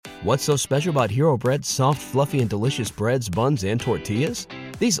What's so special about Hero Bread's soft, fluffy, and delicious breads, buns, and tortillas?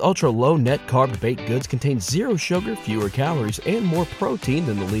 These ultra-low net-carb baked goods contain zero sugar, fewer calories, and more protein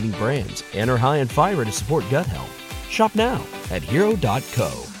than the leading brands, and are high in fiber to support gut health. Shop now at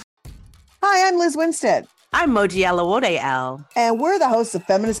hero.co. Hi, I'm Liz Winstead. I'm Moji Alawode-El. And we're the hosts of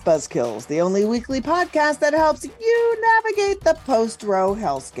Feminist Buzzkills, the only weekly podcast that helps you navigate the post-Roe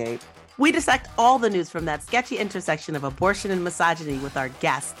hellscape. We dissect all the news from that sketchy intersection of abortion and misogyny with our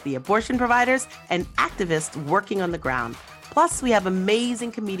guests, the abortion providers and activists working on the ground. Plus, we have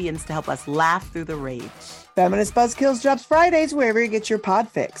amazing comedians to help us laugh through the rage. Feminist Buzzkills drops Fridays wherever you get your pod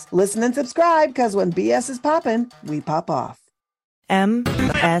fix. Listen and subscribe, because when BS is poppin', we pop off.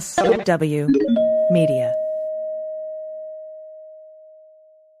 MSW Media.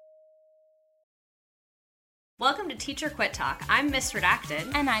 Welcome to Teacher Quit Talk. I'm Miss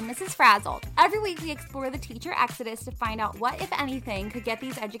Redacted. And I'm Mrs. Frazzled. Every week we explore the teacher exodus to find out what, if anything, could get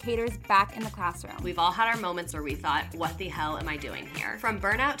these educators back in the classroom. We've all had our moments where we thought, what the hell am I doing here? From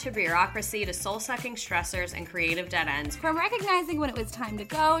burnout to bureaucracy to soul-sucking stressors and creative dead ends. From recognizing when it was time to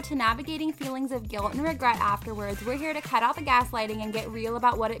go to navigating feelings of guilt and regret afterwards, we're here to cut out the gaslighting and get real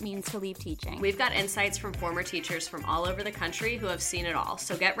about what it means to leave teaching. We've got insights from former teachers from all over the country who have seen it all.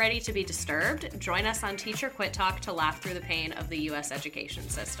 So get ready to be disturbed. Join us on Teacher Quit Talk to laugh through the pain of the U.S. education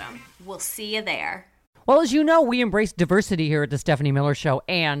system. We'll see you there. Well, as you know, we embrace diversity here at the Stephanie Miller Show,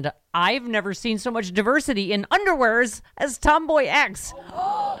 and I've never seen so much diversity in underwears as Tomboy X.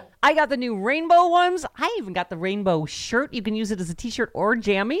 I got the new rainbow ones. I even got the rainbow shirt. You can use it as a t-shirt or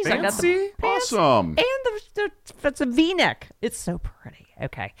jammies. Fancy? I got the pants Awesome. And it's a V-neck. It's so pretty.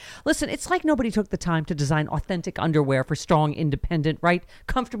 Okay. Listen, it's like nobody took the time to design authentic underwear for strong, independent, right?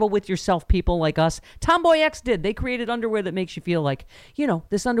 Comfortable with yourself people like us. Tomboy X did. They created underwear that makes you feel like, you know,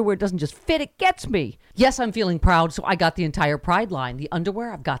 this underwear doesn't just fit, it gets me. Yes, I'm feeling proud, so I got the entire Pride line. The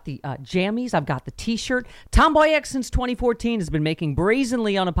underwear, I've got the jammies, I've got the t-shirt. Tomboy X since 2014 has been making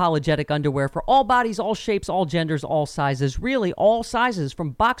brazenly unapologetic underwear for all bodies, all shapes, all genders, all sizes. Really, all sizes,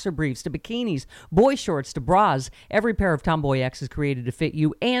 from boxer briefs to bikinis, boy shorts to bras. Every pair of Tomboy X is created to fit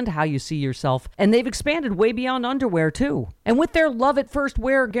you and how you see yourself. And they've expanded way beyond underwear, too. And with their love at first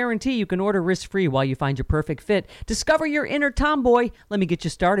wear guarantee, you can order risk-free while you find your perfect fit. Discover your inner tomboy. Let me get you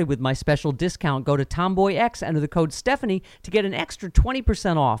started with my special discount. Go to Tomboy X, enter the code Stephanie to get an extra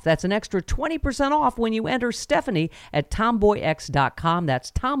 20% off. That's an extra 20% off when you enter Stephanie at tomboyx.com. That's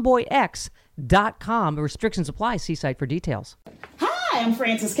tomboyx.com. Restrictions apply. See site for details. Hi, I'm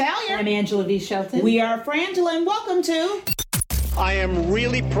Frances Callier. I'm Angela V. Shelton. We are Frangela, and welcome to... I am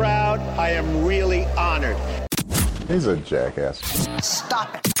really proud. I am really honored. He's a jackass.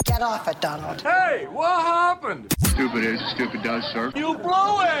 Stop it. Get off it, Donald. Hey, what happened? Stupid is, stupid does, sir. You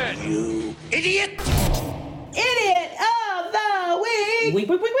blow it! You idiot! Idiot of the week!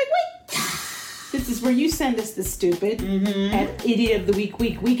 Week. This is where you send us the stupid at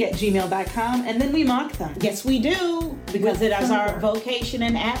idiotoftheweek at gmail.com, and then we mock them. Yes, we do, because it is our vocation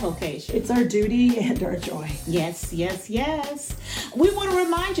and avocation. It's our duty and our joy. Yes. We want to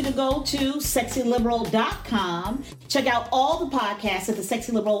remind you to go to sexyliberal.com. Check out all the podcasts at the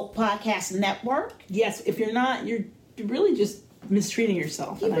Sexy Liberal Podcast Network. Yes, if you're not, you're really just mistreating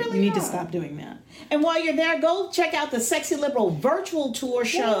yourself. You need to stop doing that. And while you're there, go check out the Sexy Liberal virtual tour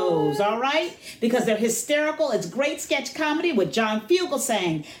shows, all right? Because they're hysterical. It's great sketch comedy with John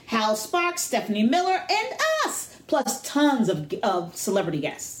Fugelsang, Hal Sparks, Stephanie Miller, and us, plus tons of celebrity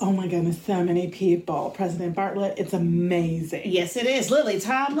guests. Oh my goodness, so many people. President Bartlett, it's amazing. Yes, it is. Lily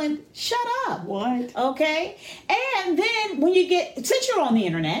Tomlin, shut up. What? Okay. And then since you're on the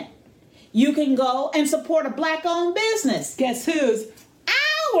internet, you can go and support a Black-owned business. Guess whose?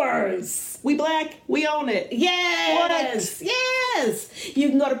 Ours. We Black, we own it. Yes. What? Yes. You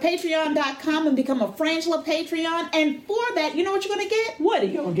can go to patreon.com and become a Frangela Patreon. And for that, you know what you're going to get? What are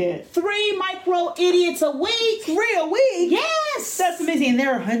you going to get? 3 micro idiots a week. 3 a week? Yes. That's amazing. And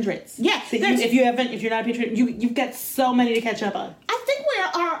there are hundreds. Yeah. If you're not a Patreon, you've got so many to catch up on. I think we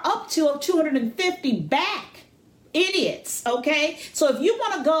are up to 250 back. Idiots, okay? So if you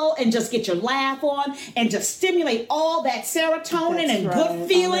want to go and just get your laugh on and just stimulate all that serotonin and good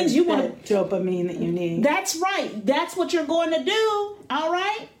feelings, you want to dopamine that you need. That's right. That's what you're going to do, all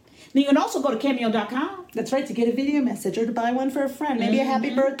right? Then you can also go to Cameo.com. That's right, to get a video message or to buy one for a friend. Maybe a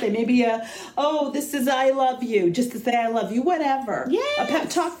happy birthday. Maybe this is I love you. Just to say I love you. Whatever. Yes. A pep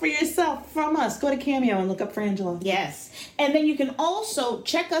talk for yourself from us. Go to Cameo and look up Frangela. Yes. And then you can also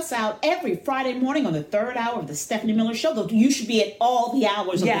check us out every Friday morning on the 3rd hour of the Stephanie Miller Show. Though you should be at all the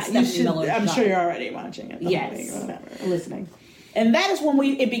hours of the Stephanie Miller Show. I'm sure you're already watching it. Yes. Whatever. Listening. And that is when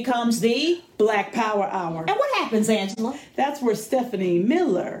it becomes the Black Power Hour. And what happens, Angela? That's where Stephanie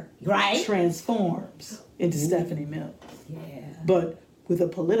Miller transforms into Ooh. Stephanie Miller. Yeah. But with a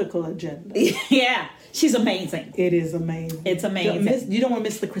political agenda. Yeah. She's amazing. It is amazing. It's amazing. You don't want to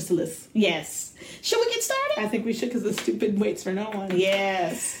miss the chrysalis. Yes. Should we get started? I think we should, because the stupid waits for no one.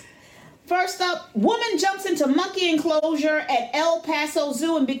 Yes. First up, woman jumps into monkey enclosure at El Paso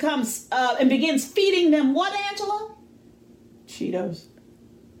Zoo and begins feeding them what, Angela? Cheetos.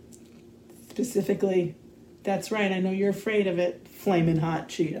 Specifically, that's right, I know you're afraid of it, flaming hot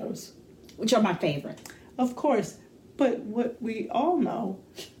Cheetos. Which are my favorite. Of course, but what we all know,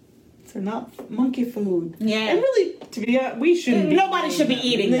 they're not monkey food. Yeah. And really, to be honest, we shouldn't Nobody should be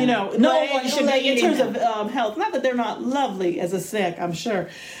eating them. You know, no one should be eating in terms them. of health. Not that they're not lovely as a snack, I'm sure.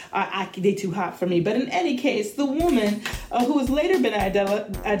 They're too hot for me. But in any case, the woman who has later been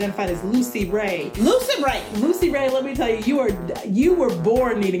identified as Lucy Ray. Lucy Ray. Lucy Ray, let me tell you, you were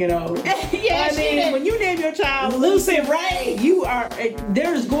born needing an ode. Yeah, I mean, when you name your child Lucy Ray,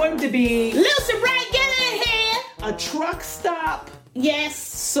 there's going to be Lucy Ray, get in here. A truck stop.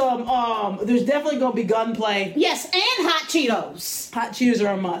 Yes. There's definitely going to be gunplay. Yes, and hot Cheetos. Hot Cheetos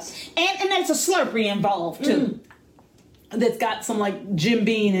are a must. And there's a Slurpee involved, too. That's got some, like, Jim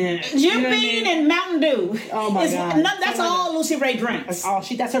Beam in it. Jim Beam and Mountain Dew. Oh, my God. That's all Lucy Ray drinks.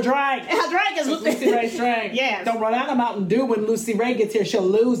 That's her drink. Her drink is Lucy Ray's drink. Yes. Don't run out of Mountain Dew when Lucy Ray gets here. She'll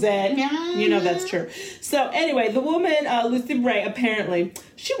lose it. Yeah. You know that's true. So, anyway, the woman, Lucy Ray, apparently,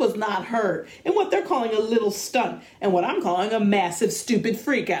 she was not hurt in what they're calling a little stunt and what I'm calling a massive, stupid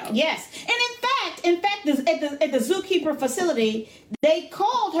freak out. Yes. And in fact, at the zookeeper facility, they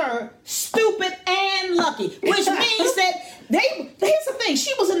called her stupid and lucky, which means that here's the thing,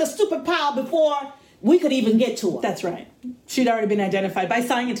 she was in the stupid pile before we could even get to her. That's right. She'd already been identified by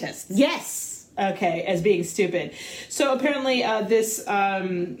scientists. Yes. Okay, as being stupid. So apparently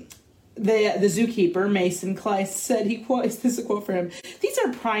the zookeeper, Mason Kleiss, said, this is a quote for him, "These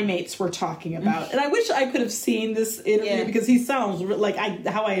are primates we're talking about." And I wish I could have seen this interview because he sounds like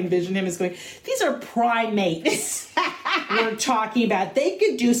how I envision him is going, "These are primates we're talking about. They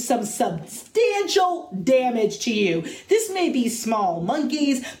could do some substantial damage to you. This may be small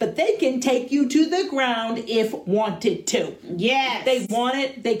monkeys, but they can take you to the ground if wanted to." Yes. If they want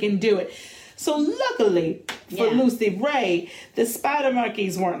it, they can do it. So luckily for Lucy Ray, the spider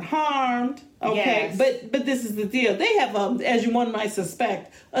monkeys weren't harmed. Okay, yes. but this is the deal. They have, as one might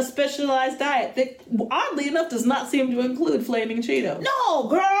suspect, a specialized diet that, oddly enough, does not seem to include flaming Cheetos. No,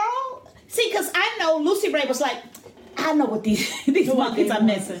 girl. See, because I know Lucy Ray was like, I know what these monkeys are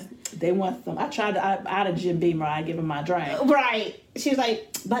missing. They want them. I tried to, out of Jim Beamer, I give him my drink. Right. She was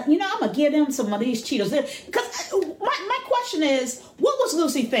like, but I'm going to give them some of these Cheetos. Because my question is, what was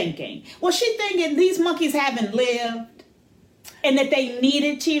Lucy thinking? Was she thinking these monkeys haven't lived and that they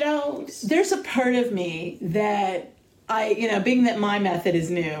needed Cheetos? There's a part of me that being that my method is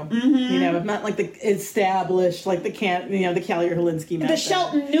new, I'm not like the established, like the Callier Holinsky method. The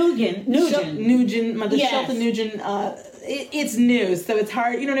Shelton Nugent. Shelton Nugent, it's new, so it's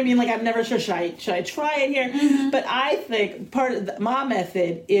hard, you know what I mean? Like, I'm never sure, should I try it here? Mm-hmm. But I think part of my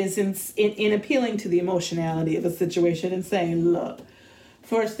method is in appealing to the emotionality of a situation and saying, look,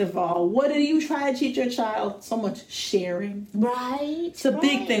 first of all, what do you try to teach your child? So much sharing. Right. It's a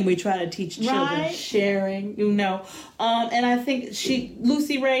big thing we try to teach children. Sharing, and I think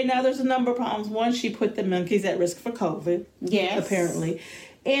Lucy Ray, now there's a number of problems. One, she put the monkeys at risk for COVID. Yes. Apparently.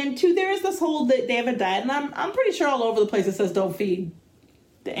 And two, there is this whole, they have a diet, and I'm pretty sure all over the place it says don't feed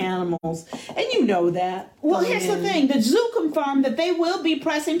the animals. And you know that. Well, here's the thing. The zoo confirmed that they will be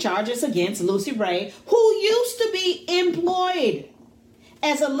pressing charges against Lucy Ray, who used to be employed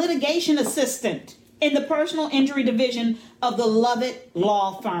as a litigation assistant in the personal injury division of the Lovett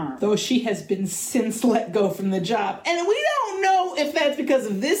Law Firm. Though she has been since let go from the job. And we don't know if that's because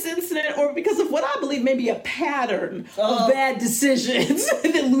of this incident or because of what I believe may be a pattern of bad decisions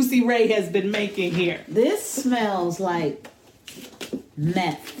that Lucy Ray has been making here. This smells like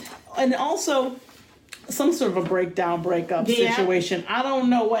meth. And also some sort of a breakup situation. I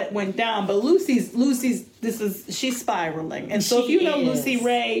don't know what went down, but Lucy's she's spiraling. And so if you know Lucy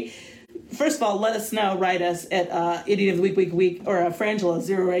Ray, first of all, let us know. Write us at Idiot of the Week or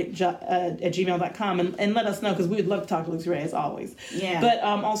Frangela08 at gmail.com and let us know, because we would love to talk to Lucy Ray as always. Yeah. But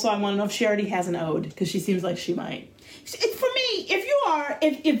also I want to know if she already has an ode, because she seems like she might. For me,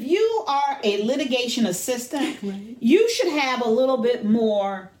 if you are a litigation assistant, right, you should have a little bit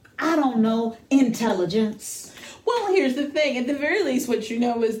more, I don't know, intelligence. Well, here's the thing. At the very least, what you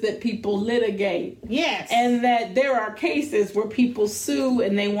know is that people litigate. Yes. And that there are cases where people sue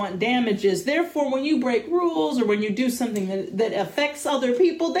and they want damages. Therefore, when you break rules or when you do something that affects other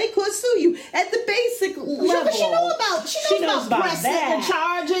people, they could sue you at the basic level. But she knows about pressing the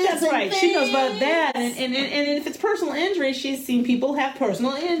charges. That's right. She knows about that. And if it's personal injury, she's seen people have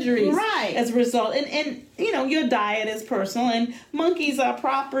personal injuries. Right. As a result. And you know, your diet is personal, and monkeys are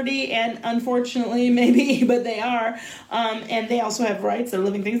property, and unfortunately, maybe, but they are, and they also have rights. They're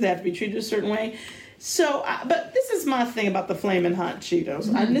living things. They have to be treated a certain way. So, but this is my thing about the Flamin' Hot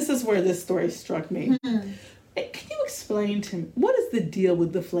Cheetos, and this is where this story struck me. Can you explain to me, what is the deal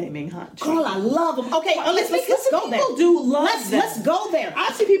with the Flaming Hot Cheetos? Girl, I love them. Okay, let's go there. People do love them. Let's go there.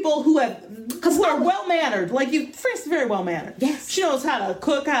 I see people who are well-mannered, like you, Frisk's very well-mannered. Yes. She knows how to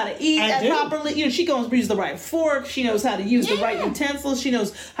cook, how to eat properly. You know, she goes use the right fork. She knows how to use the right utensils. She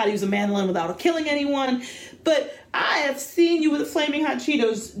knows how to use a mandolin without killing anyone. But I have seen you with the Flaming Hot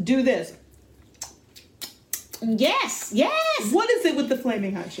Cheetos do this. Yes. What is it with the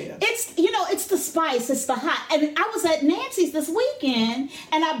Flaming Hot Cheetos? It's the spice, it's the hot. And I was at Nancy's this weekend,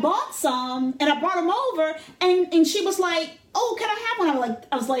 and I bought some, and I brought them over, and she was like, "Oh, can I have one?"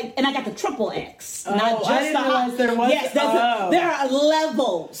 I was like, and I got the triple X, not just I didn't realize there was. Yes, there are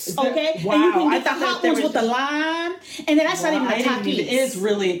levels. Okay, wow. And you can I get the thought hot that ones with the lime, and then that's not even the top piece. It is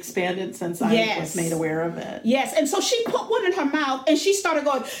really expanded since I was made aware of it. Yes, and so she put one in her mouth, and she started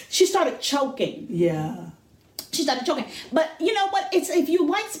choking. Yeah. She started choking. But you know what? It's if you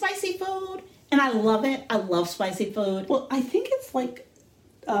like spicy food, and I love it. I love spicy food. Well, I think it's like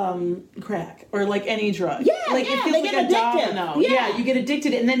crack or like any drug. Yeah, like it feels they like get a addicted. domino. Yeah, you get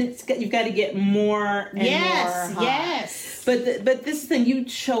addicted, and then you've got to get more and more. Yes. But this thing, you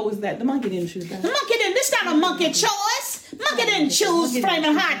chose that. The monkey didn't choose that. The monkey didn't. This not a monkey choice. Monkey didn't choose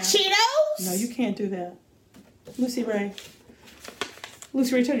Flamin' Hot Cheetos. No, you can't do that. Lucy Ray,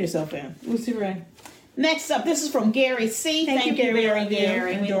 turn yourself in. Lucy Ray. Next up, this is from Gary C. Thank you, Gary.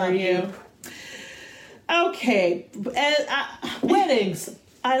 We love you. Okay, weddings.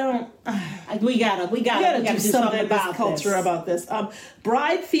 I don't. We gotta do something about this culture about this.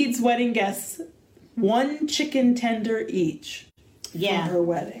 Bride feeds wedding guests 1 chicken tender each. For her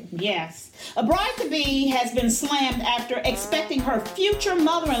wedding. Yes. A bride-to-be has been slammed after expecting her future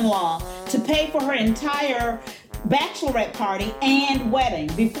mother-in-law to pay for her entire bachelorette party and wedding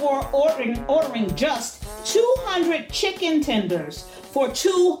before ordering just 200 chicken tenders for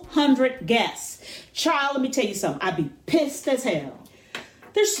 200 guests. Child, let me tell you something. I'd be pissed as hell.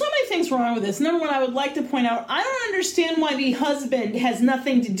 There's so many things wrong with this. Number one, I would like to point out, I don't understand why the husband has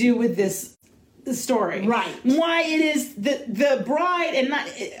nothing to do with this story. Right. Why it is the bride and not,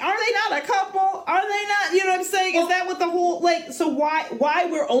 are they not a couple? Are they not, you know what I'm saying? Is that what the whole, so why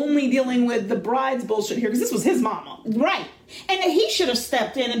we're only dealing with the bride's bullshit here? Because this was his mama. Right. And then he should have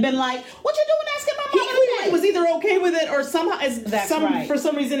stepped in and been like, what you doing asking my mama? He was either okay with it or somehow for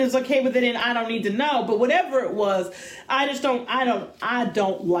some reason is okay with it, and I don't need to know. But whatever it was, I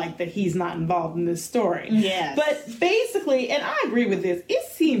don't like that he's not involved in this story. Yes. But basically, and I agree with this, it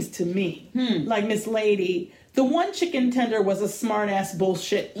seems to me like Miss Lady, the 1 chicken tender was a smart ass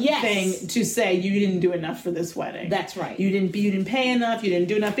bullshit thing to say you didn't do enough for this wedding. That's right. You didn't pay enough, you didn't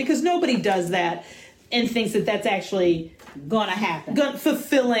do enough, because nobody does that and thinks that that's actually gonna happen,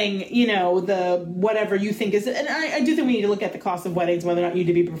 fulfilling, the whatever you think is. And I do think we need to look at the cost of weddings, whether or not you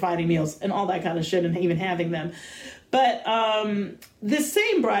need to be providing meals and all that kind of shit, and even having them. But this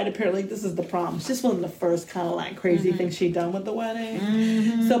same bride, apparently, this is the problem. This wasn't the first kind of crazy thing she'd done with the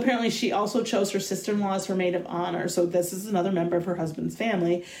wedding. So apparently she also chose her sister-in-law as her maid of honor. So this is another member of her husband's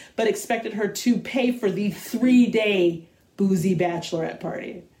family, but expected her to pay for the 3-day boozy bachelorette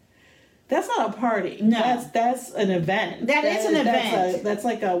party. That's not a party. No. That's an event. That is an event. That's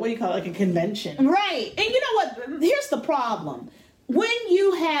like a, what do you call it? Like a convention. Right. And you know what? Here's the problem. When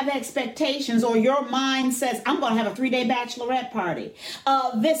you have expectations or your mind says, I'm going to have a 3-day bachelorette party,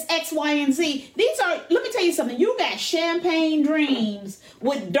 this X, Y, and Z, these are, let me tell you something. You got champagne dreams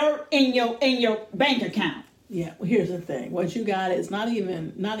with dirt in your bank account. Yeah. Well, here's the thing. What you got is not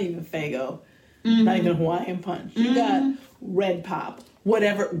even Faygo, not even Hawaiian Punch. You got red pop.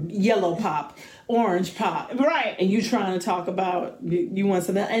 Whatever, yellow pop, orange pop. Right. And you trying to talk about, you want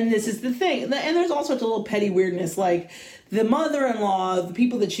something. And this is the thing. And there's all sorts of little petty weirdness. Like the mother-in-law, the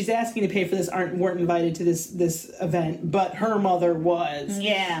people that she's asking to pay for this weren't invited to this event, but her mother was.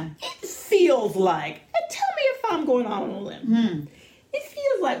 Yeah. It feels like, and tell me if I'm going on a limb. It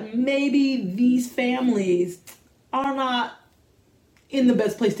feels like maybe these families are not in the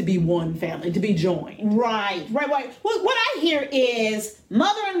best place to be one family, to be joined. Right. Well, what I hear is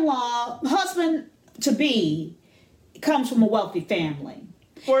mother-in-law, husband-to-be comes from a wealthy family.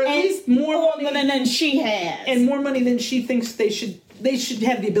 Or at least more money than she has. And more money than she thinks they should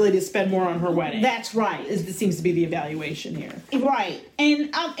have the ability to spend more on her wedding. That's right. It seems to be the evaluation here. Right.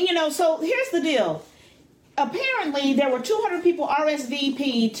 And, so here's the deal. Apparently, there were 200 people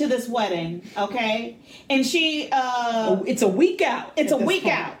RSVP'd to this wedding, okay? And she... it's a week out. It's a week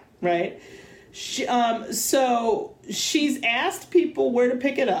out. Right? So she's asked people where to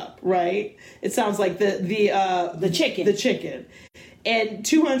pick it up, right? It sounds like the chicken. The chicken. And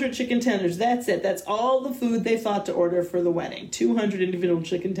 200 chicken tenders, that's it. That's all the food they thought to order for the wedding. 200 individual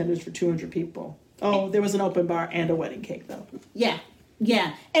chicken tenders for 200 people. Oh, there was an open bar and a wedding cake, though. Yeah.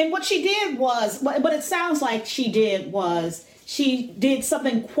 And what she did was, what it sounds like she did was, she did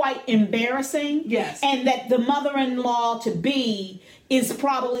something quite embarrassing. Yes. And that the mother-in-law to be is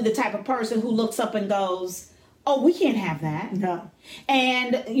probably the type of person who looks up and goes, oh, we can't have that. No.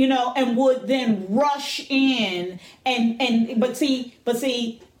 And, and would then rush in but see,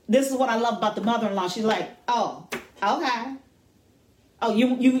 this is what I love about the mother-in-law. She's like, oh, okay. Oh,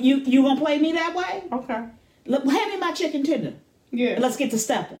 you gonna play me that way? Okay. Look, hand me my chicken tender. Yeah. Let's get to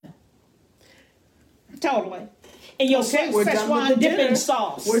stepping. Totally. And your we're done with the dipping dinner.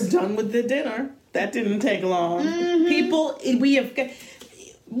 sauce. We're done with the dinner. That didn't take long. Mm-hmm. People,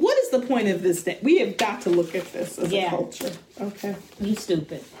 what is the point of this day? We have got to look at this as a culture. Okay. You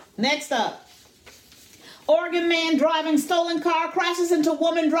stupid. Next up. Oregon man driving stolen car crashes into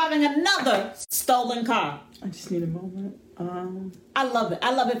woman driving another stolen car. I just need a moment. I love it.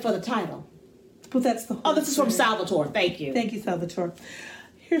 I love it for the title. But that's the whole Oh, this is from Salvatore. Thank you. Thank you, Salvatore.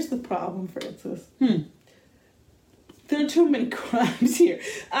 Here's the problem, Francis. There are too many crimes here.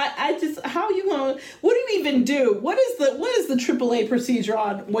 I just, how are you going to, what do you even do? What is the AAA procedure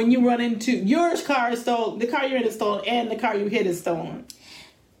on when you run into, your car is stolen, the car you're in is stolen, and the car you hit is stolen?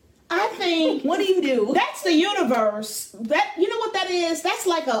 I think, what do you do? That's the universe. That, you know what that is? That's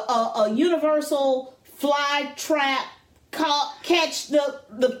like a universal fly trap. Catch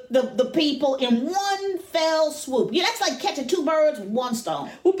the people in one fell swoop. Yeah, that's like catching two birds with one stone.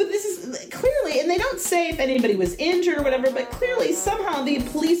 Well, but this is clearly, and they don't say if anybody was injured or whatever, but clearly somehow the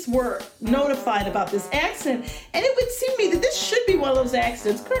police were notified about this accident, and it would seem to me that this should be one of those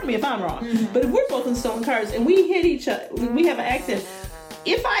accidents. Correct me if I'm wrong, but if we're both in stolen cars and we hit each other, we have an accident.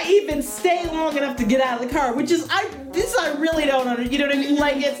 If I even stay long enough to get out of the car, which is, I really don't understand, you know what I mean?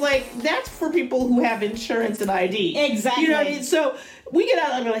 Like, it's like, that's for people who have insurance and ID. Exactly. You know what I mean? So, we get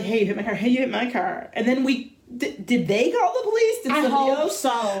out, I'm like, hey, you hit my car, hey, you hit my car. And then did they call the police? Did I somebody hope else?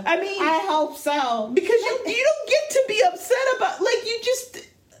 so. I hope so. Because you don't get to be upset about, like, you just,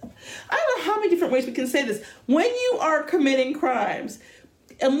 I don't know how many different ways we can say this. When you are committing crimes,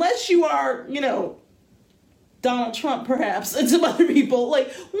 unless you are, Donald Trump, perhaps, and some other people.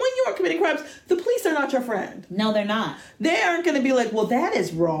 Like, when you are committing crimes, the police are not your friend. No, they're not. They aren't going to be like, well, that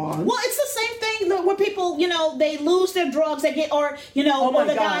is wrong. Well, it's the same thing where people, they lose their drugs, they get, or, the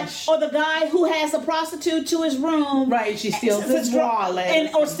guy who has a prostitute to his room. Right, she steals his wallet.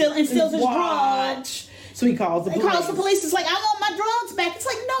 Or steals his drugs. So he calls the police. He calls the police. It's like, I want my drugs back. It's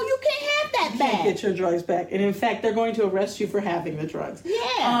like, no, you can't have that back. You can't get your drugs back. And in fact, they're going to arrest you for having the drugs.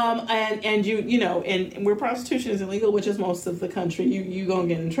 Yeah. And where prostitution is illegal, which is most of the country, you gonna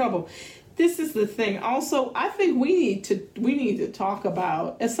get in trouble. This is the thing. Also, I think we need to talk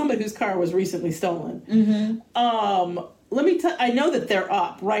about, as somebody whose car was recently stolen. Mm-hmm. Let me tell. I know that they're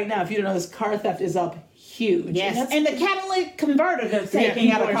up right now. If you don't know, this car theft is up huge. Yes, and the catalytic converter they're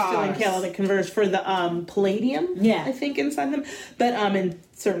taking out of cars. Stealing catalytic converters for the palladium. Yeah, I think inside them, but in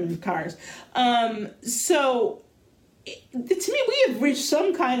certain cars. So to me, we have reached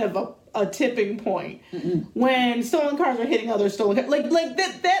some kind of a tipping point when stolen cars are hitting other stolen cars. Like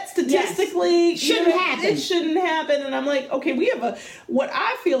that statistically shouldn't happen. It shouldn't happen. And I'm like, okay, we have what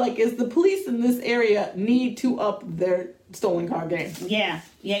I feel like is the police in this area need to up their stolen car game. Yeah.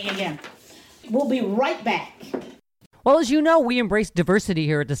 We'll be right back. Well, as you know, we embrace diversity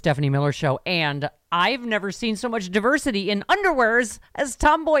here at the Stephanie Miller Show, and I've never seen so much diversity in underwears as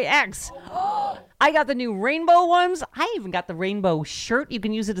Tomboy X. I got the new rainbow ones. I even got the rainbow shirt. You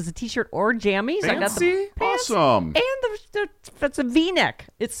can use it as a t-shirt or jammies. Fancy? I got the pants, awesome. And that's a V-neck.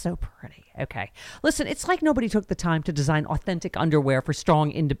 It's so pretty. Okay. Listen, it's like nobody took the time to design authentic underwear for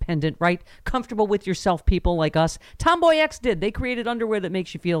strong, independent, right? Comfortable with yourself people like us. Tomboy X did. They created underwear that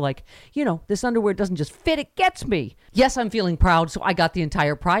makes you feel like, this underwear doesn't just fit, it gets me. Yes, I'm feeling proud, so I got the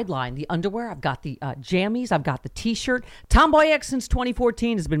entire Pride line. The underwear, I've got the jammies, I've got the t-shirt. Tomboy X since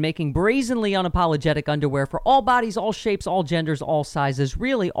 2014 has been making brazenly unapologetic underwear for all bodies, all shapes, all genders, all sizes.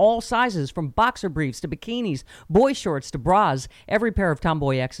 Really, all sizes, from boxer briefs to bikinis, boy shorts to bras. Every pair of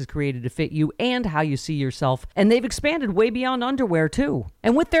Tomboy X is created to fit at you and how you see yourself. And they've expanded way beyond underwear, too.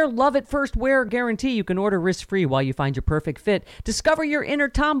 And with their love at first wear guarantee, you can order risk-free while you find your perfect fit. Discover your inner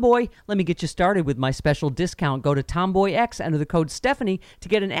tomboy. Let me get you started with my special discount. Go to TomboyX, enter the code Stephanie to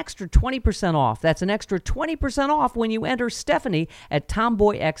get an extra 20% off. That's an extra 20% off when you enter Stephanie at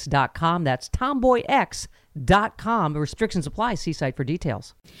TomboyX.com. That's TomboyX.com. Restrictions apply. See site for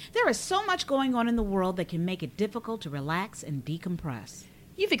details. There is so much going on in the world that can make it difficult to relax and decompress.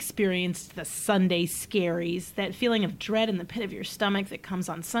 You've experienced the Sunday scaries, that feeling of dread in the pit of your stomach that comes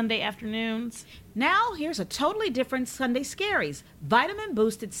on Sunday afternoons. Now, here's a totally different Sunday Scaries,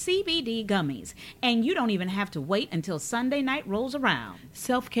 vitamin-boosted CBD gummies. And you don't even have to wait until Sunday night rolls around.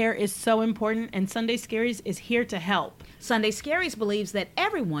 Self-care is so important, and Sunday Scaries is here to help. Sunday Scaries believes that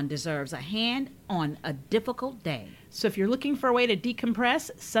everyone deserves a hand on a difficult day. So if you're looking for a way to decompress,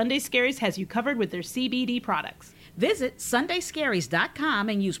 Sunday Scaries has you covered with their CBD products. Visit SundayScaries.com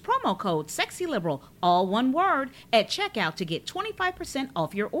and use promo code SEXYLIBERAL, all one word, at checkout to get 25%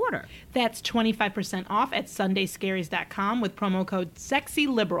 off your order. That's 25% off at SundayScaries.com with promo code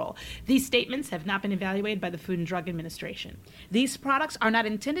SEXYLIBERAL. These statements have not been evaluated by the Food and Drug Administration. These products are not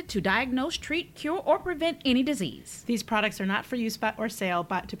intended to diagnose, treat, cure, or prevent any disease. These products are not for use or sale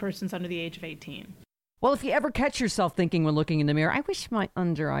to persons under the age of 18. Well, if you ever catch yourself thinking when looking in the mirror, I wish my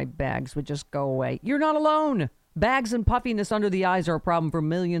under-eye bags would just go away, you're not alone. Bags and puffiness under the eyes are a problem for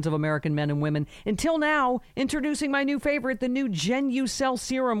millions of American men and women. Until now, introducing my new favorite, the new Genucell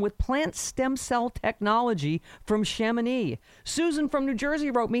Serum with plant stem cell technology from Chamonix. Susan from New Jersey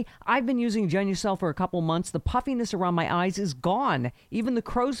wrote me, I've been using Genucell for a couple months. The puffiness around my eyes is gone. Even the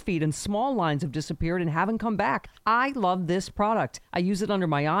crow's feet and small lines have disappeared and haven't come back. I love this product. I use it under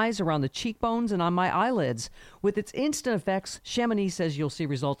my eyes, around the cheekbones, and on my eyelids. With its instant effects, Chamonix says you'll see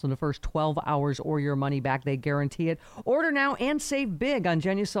results in the first 12 hours or your money back. They guarantee it. Order now and save big on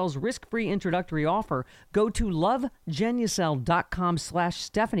Genucell's risk-free introductory offer. Go to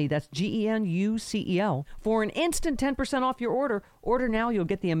lovegenucell.com/Stephanie. That's Genucel for an instant 10% off your order. Order now. You'll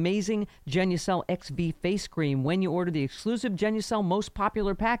get the amazing Genucell XV face cream when you order the exclusive Genucell most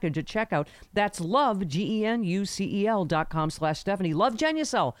popular package at checkout. That's lovegenucel.com/Stephanie.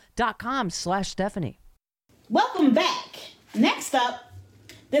 Lovegenucel.com/Stephanie. Welcome back. Next up,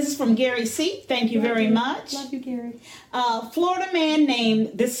 this is from Gary C. Thank you very much. Love you, Gary. Florida man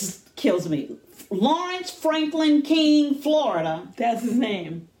named, this kills me, Lawrence Franklin King, Florida. That's his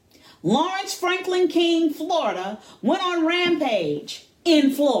name. Lawrence Franklin King, Florida, went on rampage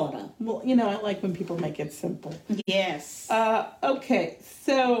in Florida. Well, you know, I like when people make it simple. Yes. Okay,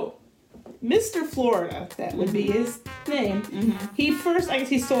 so Mr. Florida, that would be his name. He first, I guess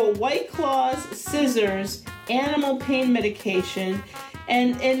he stole White Claws, scissors, animal pain medication,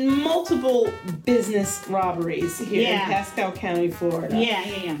 and multiple business robberies here in Pasco County, Florida.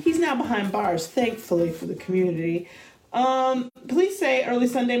 Yeah. He's now behind bars, thankfully, for the community. Police say early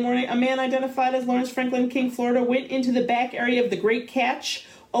Sunday morning, a man identified as Lawrence Franklin King, Florida, went into the back area of the Great Catch,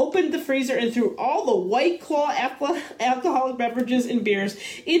 opened the freezer, and threw all the White Claw alcoholic beverages and beers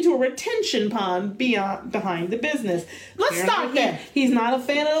into a retention pond behind the business. Let's stop there. He's not a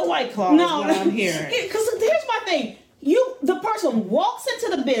fan of the White Claw, is what I'm hearing. Because here's my thing. The person walks into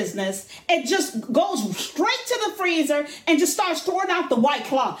the business and just goes straight to the freezer and just starts throwing out the White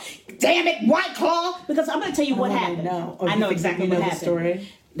Claw. Damn it, White Claw! Because I'm going to tell you what happened. I know exactly what happened. Story?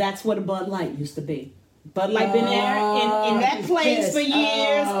 That's what a Bud Light used to be. Bud Light been there in that place for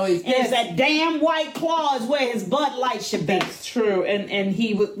years. And that damn White Claw is where his Bud Light should be. That's true. And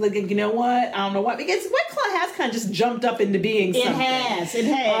he was like, you know what? I don't know why. Because White Claw has kind of just jumped up into being something. It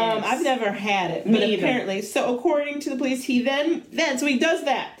has. I've never had it. But apparently. So according to the police, he so he does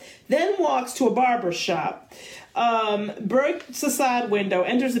that. Then walks to a barber shop. Breaks a side window,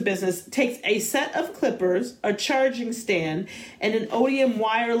 enters the business, takes a set of clippers, a charging stand, and an Odeum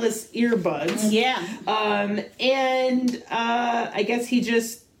wireless earbuds. I guess he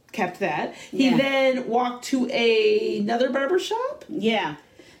just kept that. He then walked to another barber shop.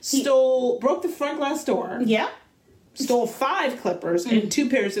 Broke the front glass door. Stole 5 clippers and 2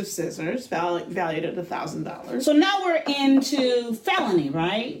 pairs of scissors, valued at $1,000. So now we're into felony,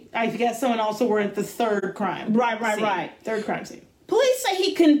 right? I guess so, and also we're at the third crime. Right. Third crime scene. Police say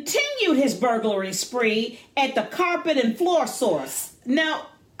he continued his burglary spree at the Carpet and Floor Source. Now,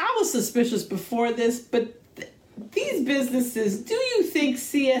 I was suspicious before this, but these businesses, do you think,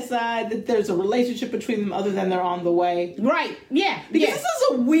 CSI, that there's a relationship between them other than they're on the way? Right, yeah. Because this is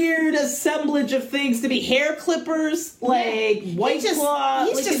a weird assemblage of things to be hair clippers, like White Claw.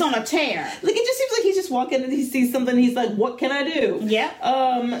 He's just on a tear. Like, it just seems like he's just walking and he sees something and he's like, what can I do?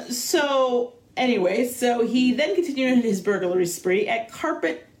 So, anyway, so he then continued his burglary spree at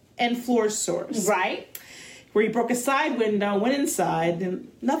Carpet and floor sores. Right. Where he broke a side window, went inside,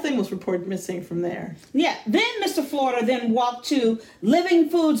 and nothing was reported missing from there. Yeah. Then Mr. Florida then walked to Living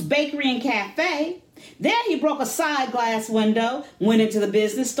Foods Bakery and Cafe. There he broke a side glass window, went into the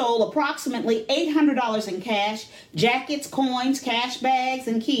business, stole approximately $800 in cash, jackets, coins, cash bags,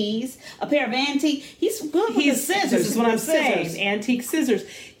 and keys, a pair of antique. He's good with the scissors. This is what I'm saying. Antique scissors.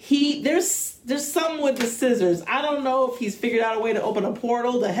 There's some with the scissors. I don't know if he's figured out a way to open a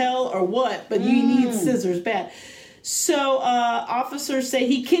portal to hell or what, but you need scissors bad. So officers say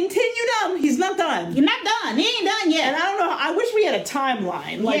he continued on. He's not done. He's not done. He ain't done yet. And I don't know. I wish we had a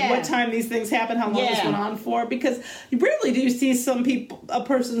timeline, like what time these things happen, how long this went on for, because rarely do you see a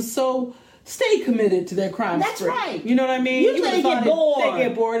person so stay committed to their crime. That's right. You know what I mean? Usually they get bored. They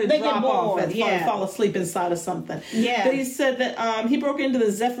get bored and drop off and fall asleep inside of something. Yeah. But he said that he broke into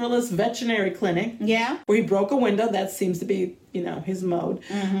the Zephyrus Veterinary Clinic. Yeah. Where he broke a window. That seems to be, his mode.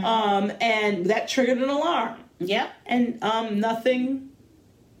 Mm-hmm. And that triggered an alarm. Yep. And nothing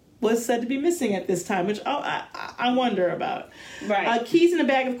was said to be missing at this time, which I wonder about. Right. Keys and a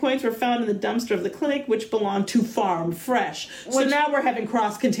bag of coins were found in the dumpster of the clinic, which belonged to Farm Fresh. So now we're having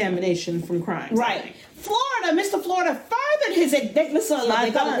cross-contamination from crimes. Right. Mr. Florida furthered his adventure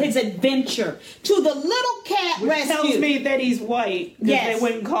to the little cat which rescue. Tells me that he's white, because they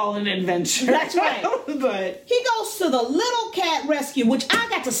wouldn't call it an adventure. That's right. But he goes to the little cat rescue, which I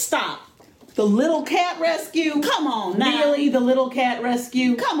got to stop. The little cat rescue? Come on now. Really? The little cat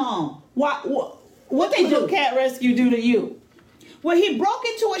rescue? Come on. What they do? Cat rescue do to you? Well, he broke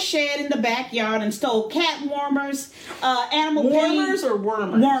into a shed in the backyard and stole cat warmers, animal warmers or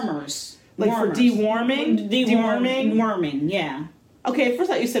wormers? Wormers. Like for deworming? Deworming? Worming, yeah. Okay, at first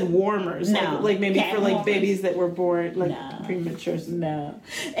I thought you said warmers. No. Like maybe cat for like warmers. babies that were born like premature. No.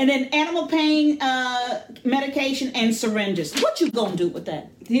 And then animal pain medication and syringes. What you gonna do with that?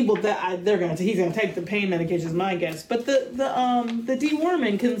 He's gonna take the pain medications, my guess. But the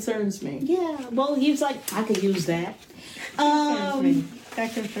deworming concerns me. Yeah. Well, he was like, I could use that. That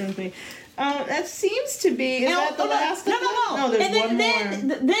concerns me. That seems to be. Is that the last? No. No, there's one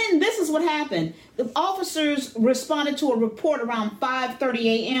more. Then this is what happened. The officers responded to a report around 5:30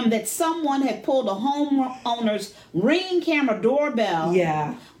 a.m. that someone had pulled a homeowner's Ring camera doorbell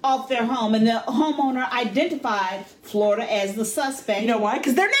off their home, and the homeowner identified Florida as the suspect. You know why?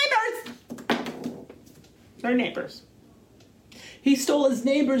 Because they're neighbors. They're neighbors. He stole his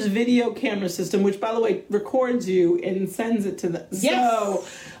neighbor's video camera system, which, by the way, records you and sends it to them. Yes. So,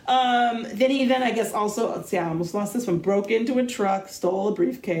 then I guess also, let's see, I almost lost this one, broke into a truck, stole a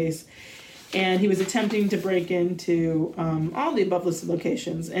briefcase, and he was attempting to break into all the above listed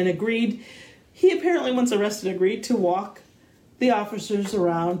locations and he apparently, once arrested, agreed to walk the officers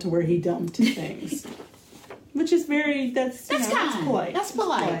around to where he dumped things. Which is that's polite. That's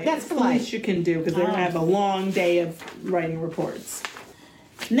polite. That's the polite. least you can do, because they're going to have a long day of writing reports.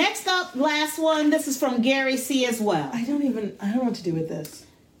 Next up, last one. This is from Gary C. as well. I don't know what to do with this.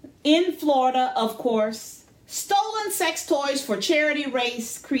 In Florida, of course, stolen sex toys for charity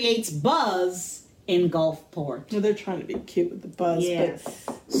race creates buzz in Gulfport. Well, they're trying to be cute with the buzz, yes.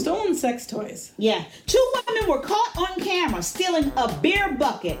 But stolen sex toys. Yeah. 2 women were caught on camera stealing a beer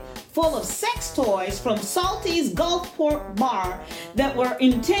bucket full of sex toys from Salty's Gulfport bar that were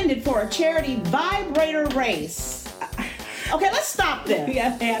intended for a charity vibrator race. Okay, let's stop there.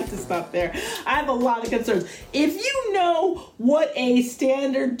 Yeah, I have to stop there. I have a lot of concerns. If you know what a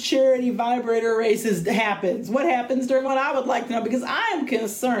standard charity vibrator race happens, what happens during one, I would like to know, because I am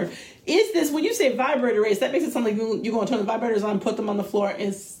concerned. Is this, when you say vibrator race, that makes it sound like you're going to turn the vibrators on, put them on the floor,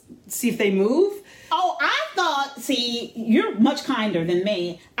 and see if they move? Oh, I thought, see, you're much kinder than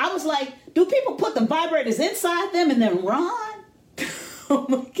me. I was like, do people put the vibrators inside them and then run? Oh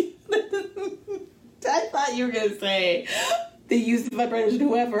my goodness. I thought you were going to say they use the vibrators, and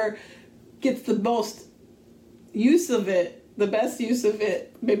whoever gets the most use of it, the best use of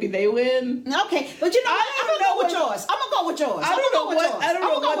it, maybe they win. Okay, but you know what? I'm gonna go with yours. I'm gonna go with yours. I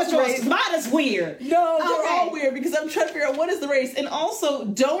don't know what's race. Mine is weird. No, they're all weird, because I'm trying to figure out what is the race. And also,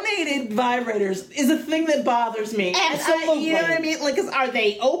 donated vibrators is a thing that bothers me. Absolutely. You know what I mean? Like, are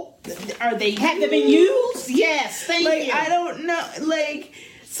they open? Have they been used? Yes, thank you. I don't know.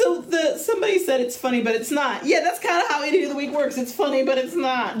 So somebody said it's funny, but it's not. Yeah, that's kind of how Idiot of the Week works. It's funny, but it's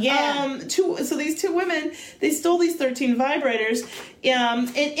not. Yeah. So these 2 women, they stole these 13 vibrators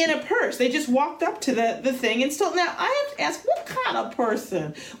in a purse. They just walked up to the thing and stole. Now, I have to ask, what kind of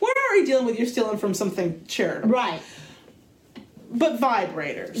person? We're already dealing with you're stealing from something charitable. Right. But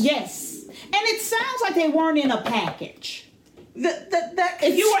vibrators. Yes. And it sounds like they weren't in a package. That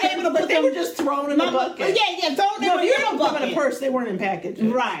if you were able to put they them, were just thrown in a bucket. Yeah, thrown No, in you a didn't put them in a purse. They weren't in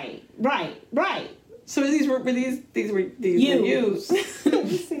packages. Right. So these were used. Let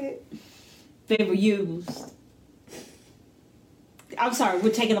me see it. They were used. I'm sorry,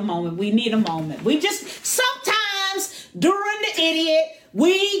 we're taking a moment. We need a moment. We just sometimes during the idiot,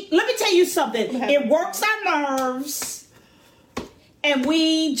 let me tell you something. It works our nerves. And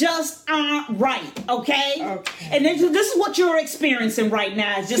we just aren't right, okay? And this is what you're experiencing right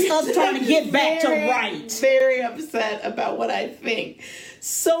now. It's just us trying to get back to right. Very upset about what I think.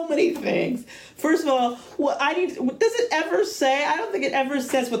 So many things. First of all, does it ever say? I don't think it ever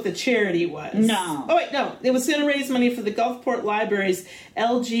says what the charity was. No. Oh, wait, no. It was going to raise money for the Gulfport Library's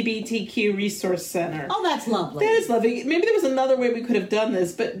LGBTQ Resource Center. Oh, that's lovely. That is lovely. Maybe there was another way we could have done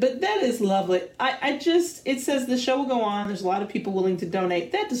this, but that is lovely. It says the show will go on. There's a lot of people willing to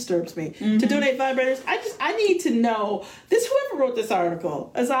donate. That disturbs me. Mm-hmm. To donate vibrators, I need to know, whoever wrote this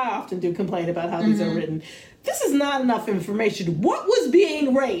article, as I often do complain about how these are written, this is not enough information. What was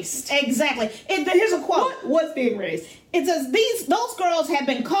being raised? Exactly. Here's a quote. What was being raised? It says, those girls have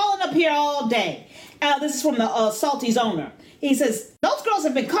been calling up here all day. This is from the Salty's owner. He says, those girls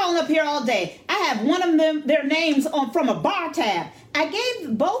have been calling up here all day. I have one of their names from a bar tab. I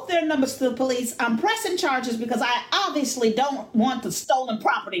gave both their numbers to the police. I'm pressing charges because I obviously don't want the stolen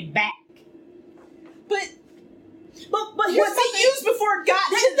property back. But here's what they used before it got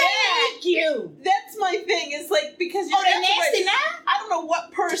to that. Thank you. That's my thing. It's like, because you're they're nasty now? I don't know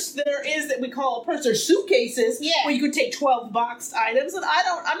what purse there is that we call a purse. There's suitcases where you could take 12 boxed items, and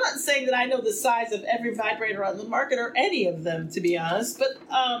I'm not saying that I know the size of every vibrator on the market or any of them, to be honest, but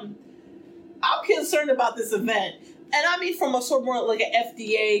I'm concerned about this event. And I mean from a sort of more like an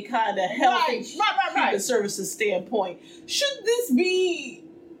FDA kind of health and human services standpoint. Should this be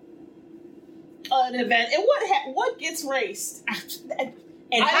an event? And what gets raced?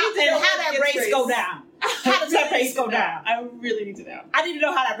 And how that race go down? How does that race go down? I really need to know. I need to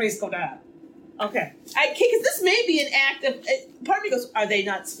know how that race go down. Okay. Because this may be an act of... part of me goes, are they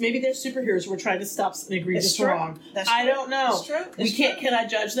not... Maybe they're superheroes who are trying to stop an egregious wrong. I don't know. That's true. Can I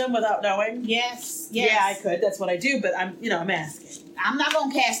judge them without knowing? Yes. Yeah, I could. That's what I do, but I'm asking. I'm not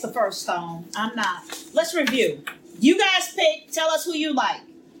going to cast the first stone. I'm not. Let's review. You guys pick. Tell us who you like.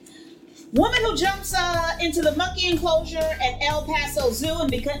 Woman who jumps into the monkey enclosure at El Paso Zoo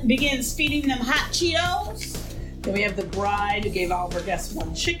and begins feeding them hot Cheetos. Then we have the bride who gave all of her guests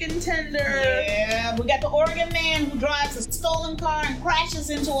one chicken tender. Yeah, we got the Oregon man who drives a stolen car and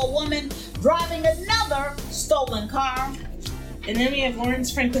crashes into a woman driving another stolen car. And then we have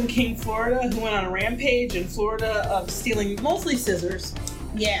Lawrence Franklin King, Florida, who went on a rampage in Florida of stealing mostly scissors.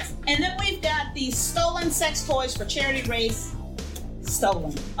 Yes. And then we've got the stolen sex toys for charity race.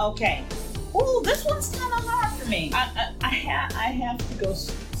 Stolen. Okay. Ooh, this one's kind of hard for me. I have to go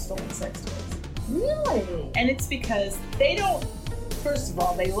stolen sex toys. Really? And it's because they don't, first of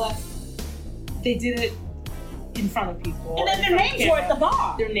all, they did it in front of people. And then their names were at the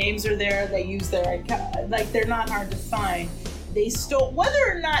bar. Their names are there, they use their, they're not hard to find. They stole, whether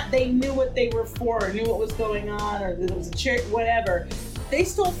or not they knew what they were for or knew what was going on or that it was a charity, whatever, they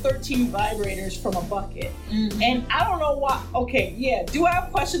stole 13 vibrators from a bucket. Mm-hmm. And I don't know why. Okay, yeah. Do I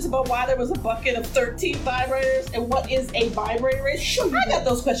have questions about why there was a bucket of 13 vibrators and what is a vibrator? Sure, I got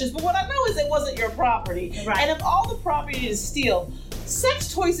those questions, but what I know is it wasn't your property. Right. And of all the property to steal,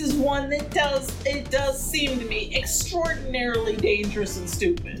 sex toys is one that does seem to me extraordinarily dangerous and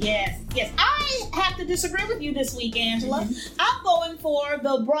stupid. Yes. I have to disagree with you this week, Angela. Mm-hmm. I'm going for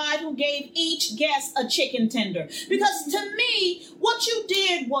the bride who gave each guest a chicken tender. Because to me, what you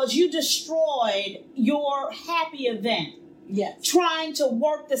did was you destroyed your happy event. Yes. Trying to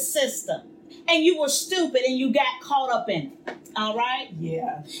work the system. And you were stupid and you got caught up in it. All right?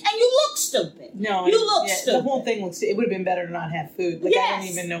 Yeah. And you look stupid. No. You look stupid. The whole thing looks, it would have been better to not have food. Like, yes. I don't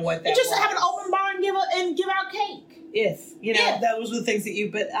even know what that was. Just have an open bar and give out cake. Those were the things that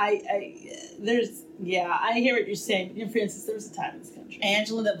but I hear what you're saying. Francis, there was a time in this country.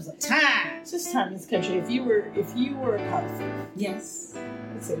 Angela, there was a time. It's just time in this country. If you were a car thief. Yes.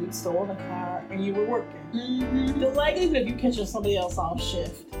 Let's say you'd stolen a car and you were working. Mm-hmm. The likelihood of you catching somebody else off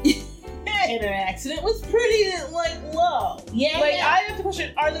shift in an accident was pretty low. Yeah. I have to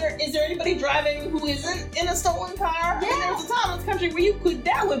question, is there anybody driving who isn't in a stolen car? Yeah. And there was a time in this country where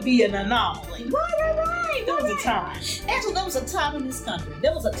that would be an anomaly. Right. There was a time. Angela, there was a time in this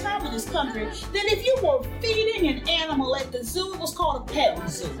country. That if you were feeding an animal at the zoo, it was called a pet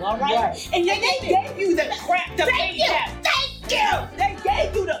zoo, all right? And they gave you the crap to Thank you. They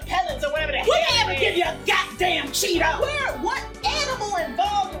gave you the pellets or whatever the hell. We never give you a goddamn Cheeto. What animal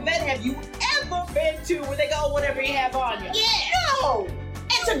involved in that have you ever been to where they go whatever you have on you. Yeah. No.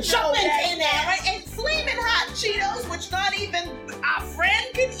 And to jump in there, right? And flaming hot Cheetos, which not even our friend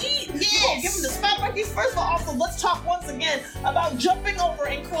can eat. Yes. Give them the spot monkeys. First of all, also, let's talk once again about jumping over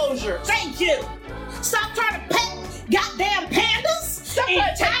enclosures. Thank you. Stop trying to pet goddamn pandas. Stop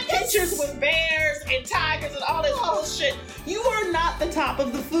trying to take pictures with bears and tigers and all this bullshit. You are not the top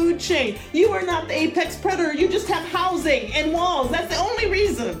of the food chain. You are not the apex predator. You just have housing and walls. That's the only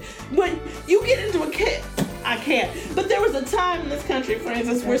reason. When you get into a kit, I can't. But there was a time in this country, for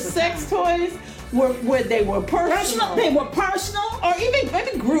instance, where sex toys where they were personal. They were personal. Or even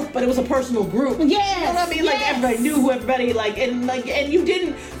maybe group, but it was a personal group. Yes. You know what I mean? Like everybody knew who everybody and you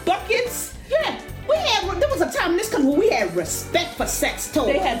didn't buckets. Yeah. There was a time in this country where we had respect for sex toys.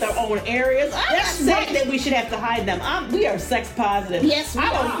 They had their own areas. I'm not saying that we should have to hide them. We are sex positive. Yes, we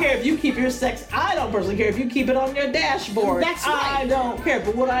I don't are. care if you keep your sex. I don't personally care if you keep it on your dashboard. That's right. I don't care.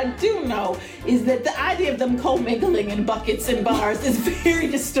 But what I do know is that the idea of them co-mingling in buckets and bars is very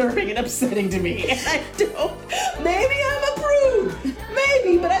disturbing and upsetting to me. And I don't. Maybe I'm a prude.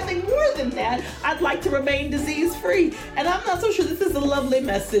 Maybe. But I think more than that, I'd like to remain disease-free. And I'm not so sure this is a lovely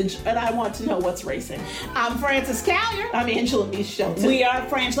message. And I want to know what's racing. I'm Frances Callier. I'm Angela B. Shelton. We are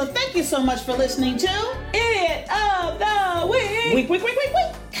Frangela. Thank you so much for listening to Idiot of the Week. Week.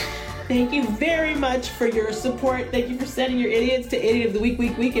 Thank you very much for your support. Thank you for sending your idiots to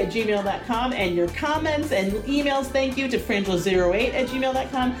idiotoftheweek at gmail.com and your comments and emails. Thank you to frangela08 at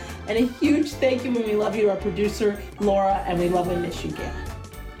gmail.com. And a huge thank you and we love you to our producer, Laura, and we love and miss you, Gail.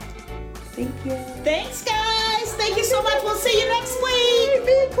 Thank you. Thanks, guys. Thank you so much. We'll see you next week.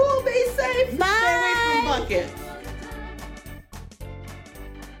 Be cool, be safe. Bye. Stay away from buckets.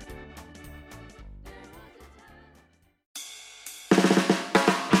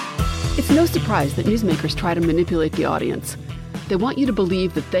 It's no surprise that newsmakers try to manipulate the audience. They want you to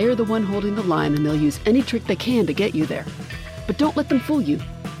believe that they are the one holding the line and they'll use any trick they can to get you there. But don't let them fool you.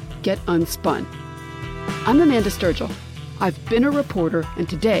 Get unspun. I'm Amanda Sturgill. I've been a reporter, and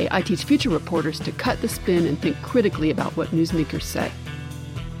today I teach future reporters to cut the spin and think critically about what newsmakers say.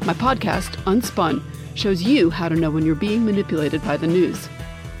 My podcast, Unspun, shows you how to know when you're being manipulated by the news.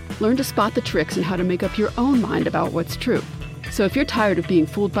 Learn to spot the tricks and how to make up your own mind about what's true. So if you're tired of being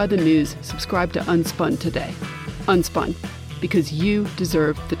fooled by the news, subscribe to Unspun today. Unspun, because you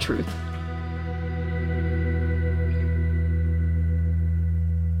deserve the truth.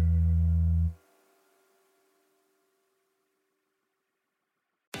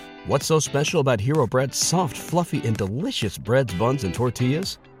 What's so special about Hero Bread's soft, fluffy, and delicious breads, buns, and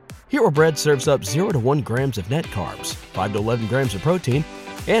tortillas? Hero Bread serves up 0 to 1 grams of net carbs, 5 to 11 grams of protein,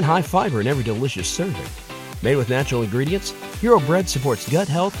 and high fiber in every delicious serving. Made with natural ingredients, Hero Bread supports gut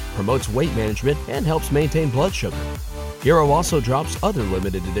health, promotes weight management, and helps maintain blood sugar. Hero also drops other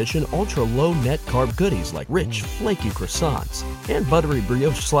limited edition ultra-low net carb goodies like rich, flaky croissants and buttery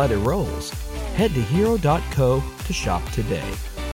brioche slider rolls. Head to hero.co to shop today.